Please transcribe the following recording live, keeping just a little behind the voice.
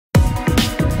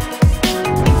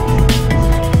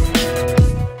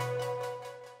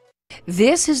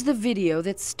This is the video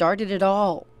that started it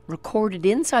all. Recorded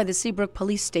inside the Seabrook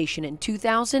police station in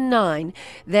 2009,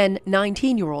 then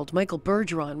 19-year-old Michael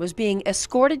Bergeron was being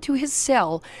escorted to his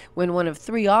cell when one of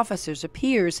three officers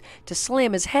appears to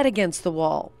slam his head against the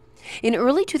wall. In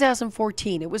early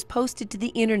 2014, it was posted to the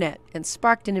internet and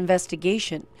sparked an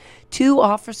investigation. Two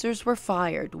officers were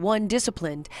fired, one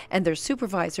disciplined, and their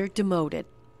supervisor demoted.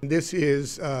 This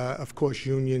is, of course,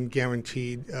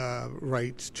 union-guaranteed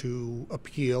rights to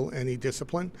appeal any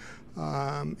discipline,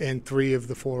 and three of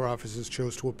the four officers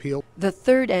chose to appeal. The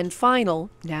third and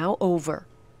final now over.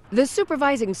 The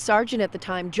supervising sergeant at the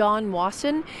time, John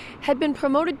Wasson, had been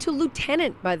promoted to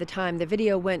lieutenant by the time the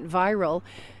video went viral.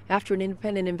 After an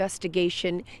independent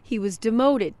investigation, he was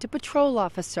demoted to patrol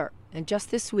officer, and just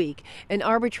this week, an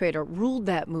arbitrator ruled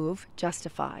that move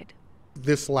justified.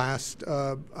 This last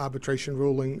arbitration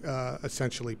ruling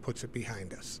essentially puts it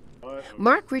behind us.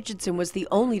 Mark Richardson was the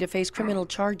only to face criminal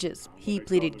charges. He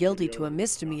pleaded guilty to a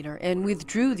misdemeanor and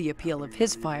withdrew the appeal of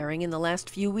his firing in the last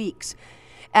few weeks.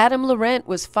 Adam Laurent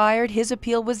was fired. His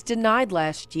appeal was denied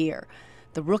last year.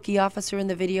 The rookie officer in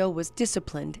the video was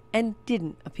disciplined and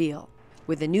didn't appeal.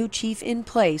 With a new chief in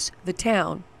place, the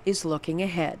town is looking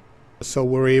ahead. So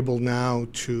we're able now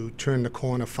to turn the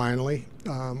corner finally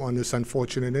on this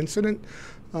unfortunate incident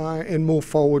and move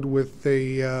forward with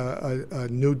a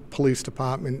new police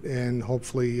department and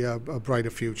hopefully a brighter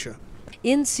future.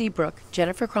 In Seabrook,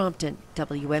 Jennifer Crompton,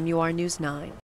 WMUR News 9.